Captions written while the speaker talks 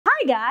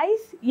Hi guys,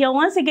 you're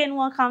once again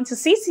welcome to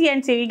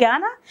CCN TV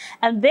Ghana,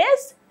 and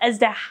this is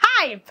the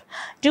hype.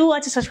 Do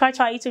want to subscribe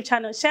to our YouTube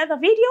channel, share the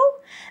video,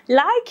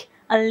 like,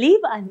 and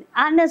leave an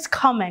honest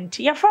comment.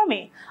 You're from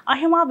me,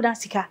 Ahima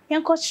Abnasika.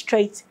 You go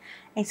straight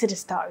into the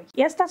story.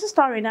 Yes, that's a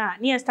story now.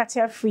 Yes, that's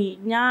here free.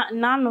 Now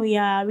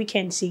we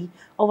can see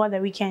over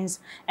the weekends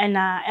and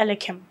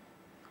Elikem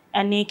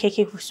and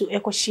K.K FOSU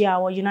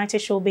Ekoshia or United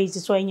Show Base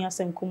is why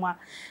Yasem Kuma.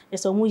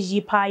 There's a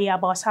muji pie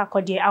about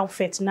Sarkodie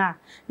outfit now.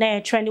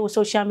 Now trending with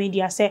social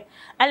media say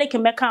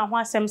Elikem Meka and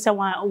Wasem say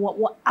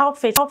what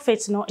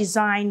outfits not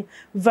designed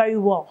very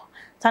well.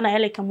 Tana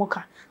Elikem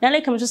Moka. Now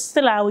Elikem just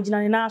still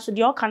original now, so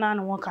the Okana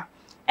Waka.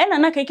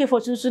 And na K.K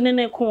FOSU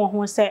nene ko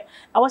ho say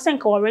I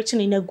wasn't correcting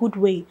in a good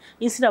way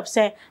instead of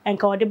say and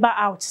ka the bar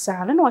out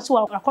sa na what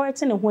so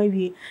correcting ho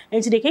awie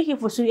enti the K.K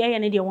FOSU e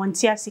na de won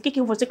tia se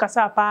K.K FOSU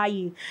kasa pa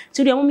yi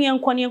to the mumie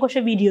nko ne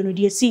hwehwe video no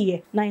de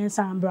see na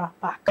yensan bra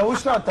back. I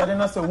wish not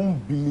tell us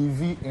won't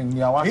believe in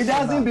your. He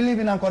doesn't believe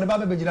in Uncle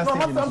Baba Bejila. No,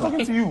 I'm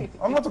talking to you.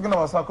 I'm not talking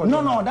about Sarkodie.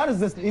 No, that is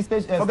the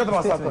stage. Forget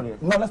about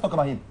Sarkodie. No, let's talk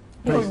about him.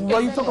 No,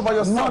 you talk about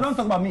yourself. No, don't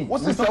talk about me.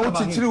 What's this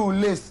about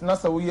him? List,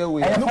 that's a weird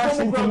way. No, it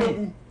doesn't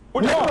matter.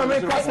 You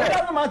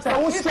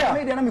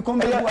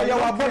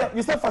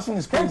said fashion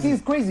is crazy. He's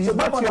crazy. So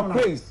that's your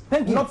praise.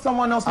 Not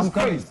someone else's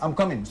praise. I'm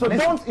coming. So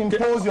don't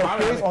impose your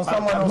praise on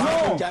someone else.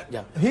 No.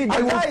 The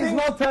guy is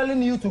not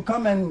telling you to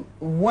come and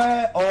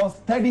wear or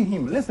study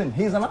him. Listen,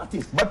 he's an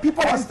artist. But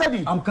people are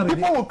studying.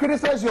 People will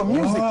criticize your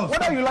music,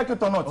 whether you like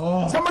it or not.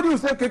 Somebody will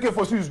say K.K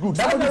FOSU is good.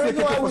 Somebody will say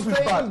K.K FOSU is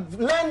bad.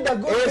 Learn the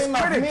good thing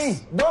of me.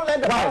 Don't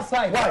learn the bad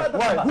side.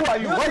 Why? Who are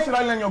you? Why should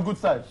I learn your good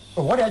side?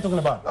 What are you talking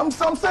about? I'm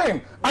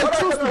saying. I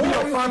choose to be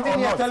a fan or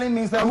not. Telling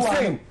me, I'm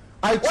saying.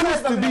 I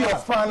choose to be a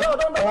fan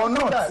or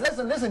not.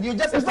 Listen, you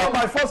just... It's not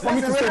my fault for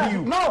me to study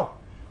you. No.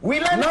 We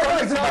learn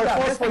it's not my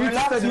fault for you to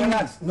study you.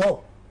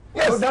 No.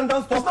 Yes, so then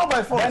don't stop. It's not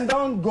my fault. Then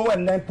don't go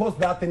and then post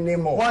that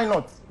anymore. Why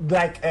not?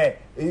 Like,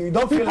 you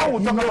don't feel like people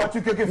will talk about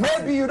you, K.K FOSU.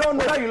 Maybe you don't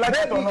know. Whether you like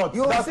it or not.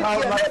 That's how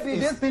life maybe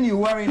is. This thing you're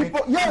wearing...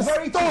 Yes,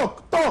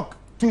 talk.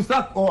 To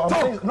start,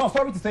 no,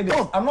 sorry to say this.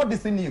 I'm not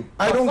dissing you.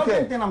 I don't care.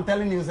 Something I'm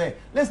telling you, say,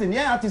 listen,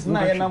 yeah, artists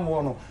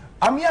now,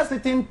 I'm here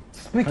sitting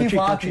speaking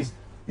for artists.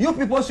 You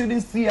people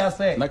shouldn't see us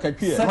say. Like a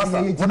peer.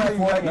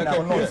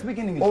 You're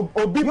speaking English. Who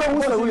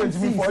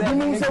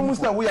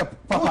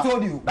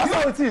told you? That's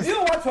how it is.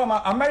 You watch from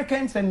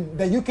Americans and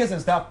the UKs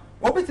and stuff.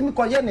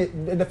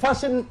 The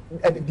fashion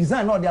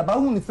design, not there, but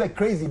who is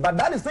crazy, but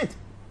that is it.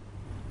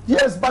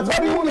 Yes, but why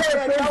do you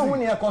say crazy?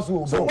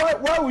 So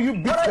why will you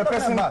beat the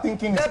person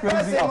thinking it's crazy?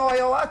 The person or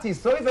your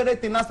artist. So if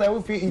anything else,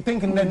 you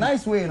think in the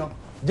nice way, you know,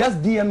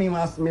 just DM him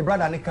as my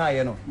brother Nika,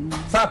 you know.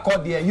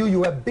 Sarkodie,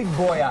 you a big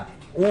boy.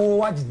 Oh,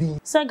 watch the.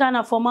 So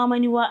Ghana for mama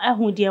ni wa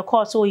ehun de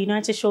course o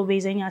United Show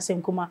Base enya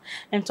asem kuma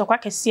entokwa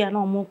kese na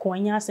omo ko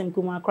enya asem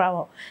kuma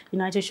kra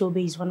United Show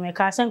Base won we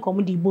ka sen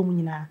kom di bom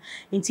nyina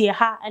nti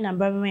ha na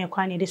mbra me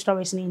kwa ne the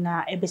stories ni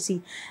na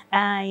ebesi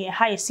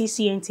hi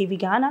CCN TV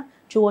Ghana.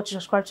 Do watch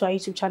subscribe to our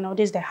YouTube channel.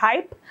 This is the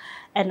hype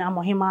and I'm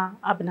Ohima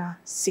Abna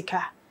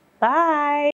Sika. Bye.